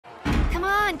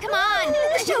on, come on!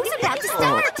 The show's about to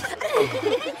start!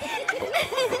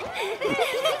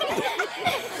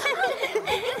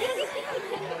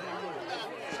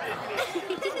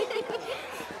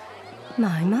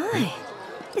 My.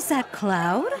 Is that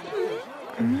Cloud?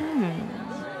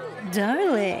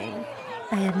 Darling,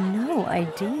 I had no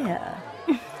idea.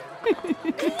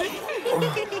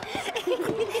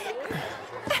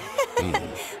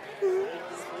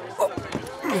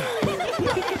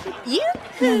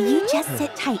 Now you just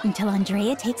sit tight until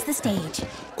Andrea takes the stage.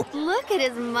 Look at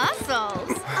his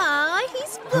muscles! Aw,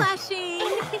 he's blushing!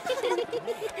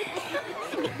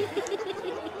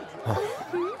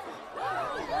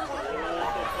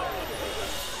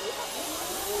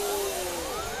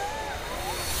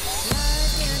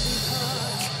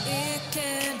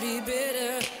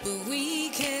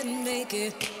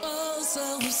 It oh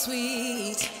so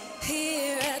sweet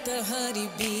here at the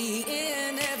Honeybee,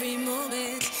 and every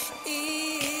moment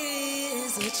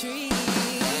is a treat.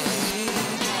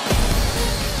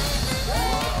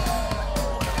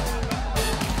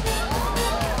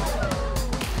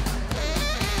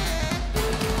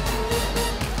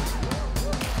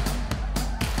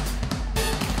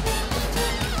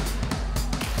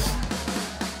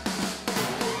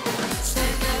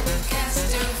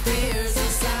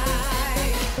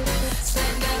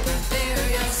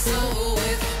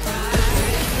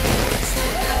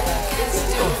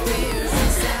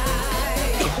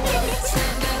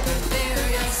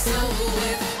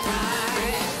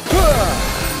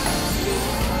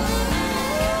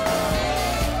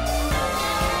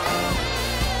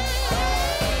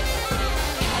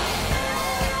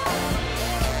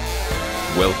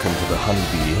 Welcome to the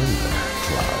Honeybee Inn,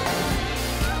 Cloud.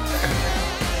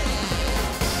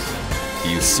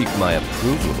 You seek my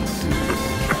approval, do you?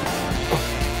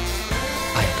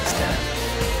 I understand.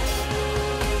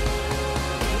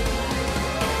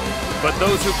 But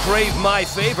those who crave my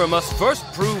favor must first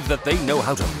prove that they know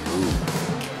how to move.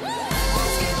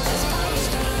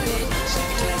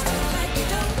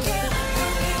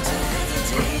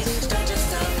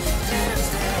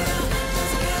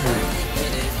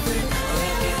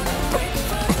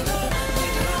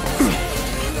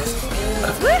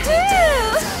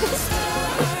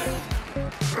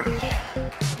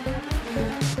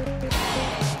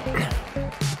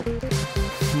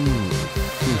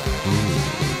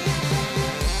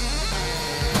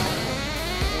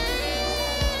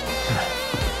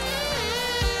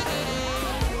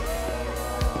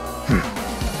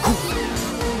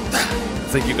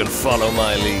 Think you can follow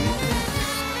my lead?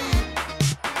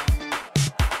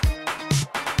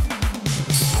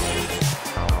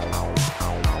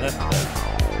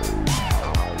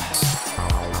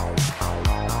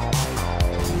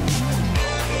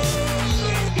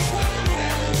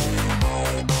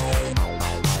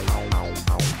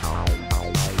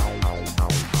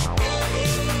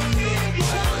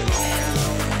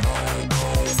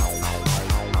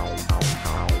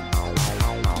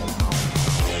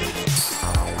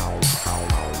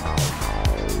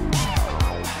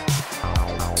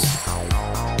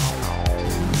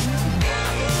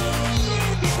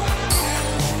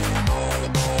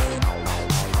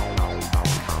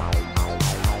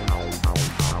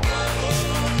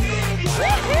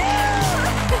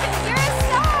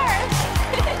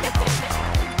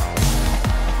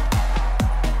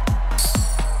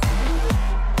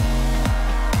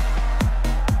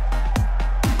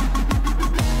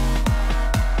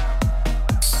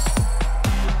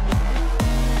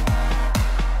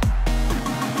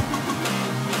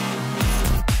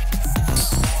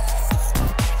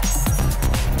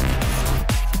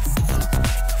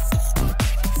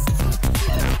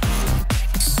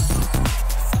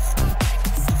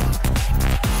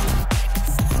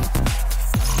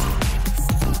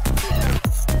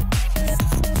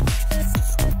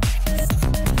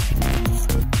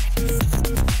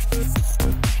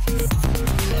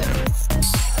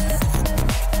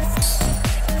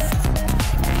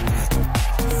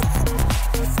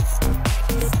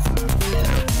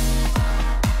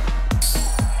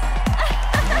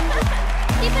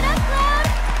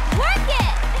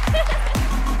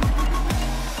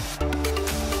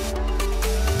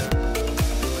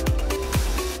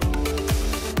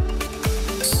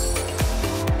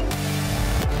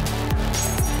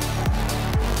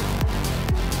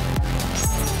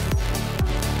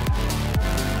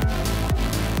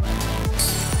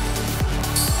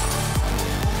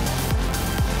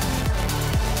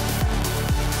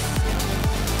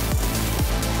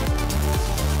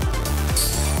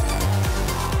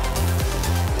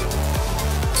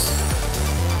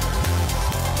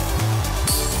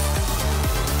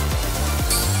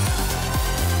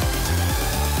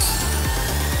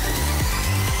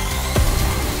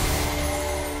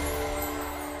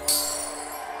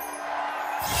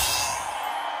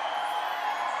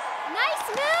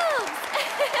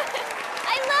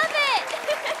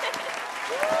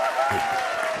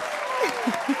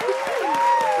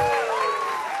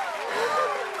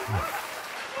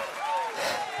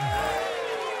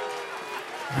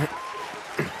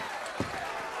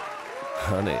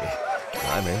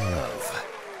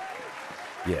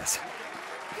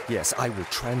 Yes, I will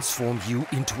transform you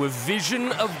into a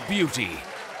vision of beauty.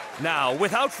 Now,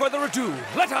 without further ado,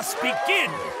 let us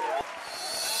begin!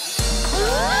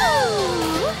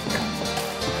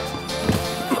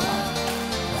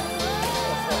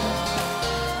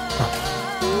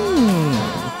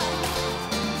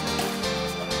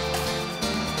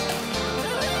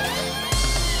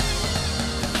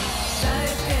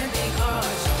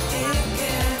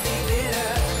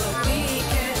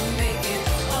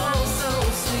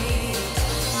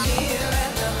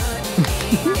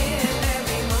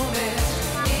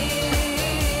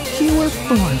 You were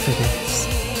born for this.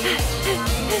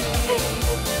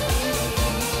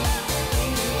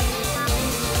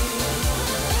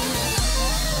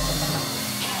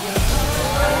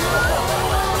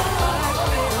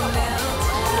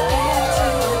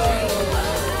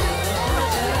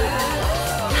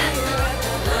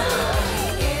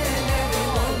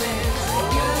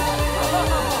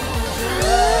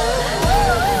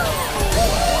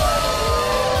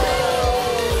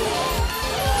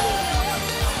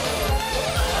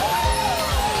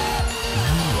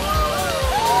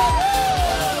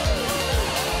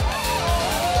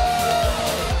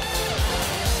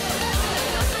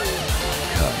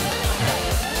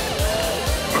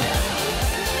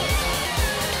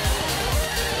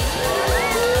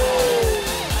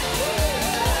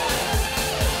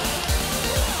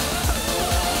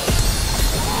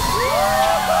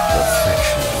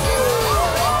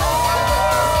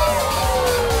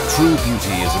 True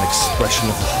beauty is an expression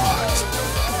of the heart.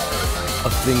 A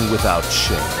thing without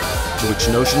shame, to which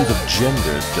notions of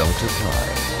gender don't apply.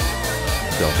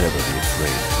 Don't ever be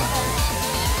afraid to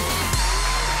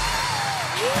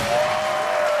try.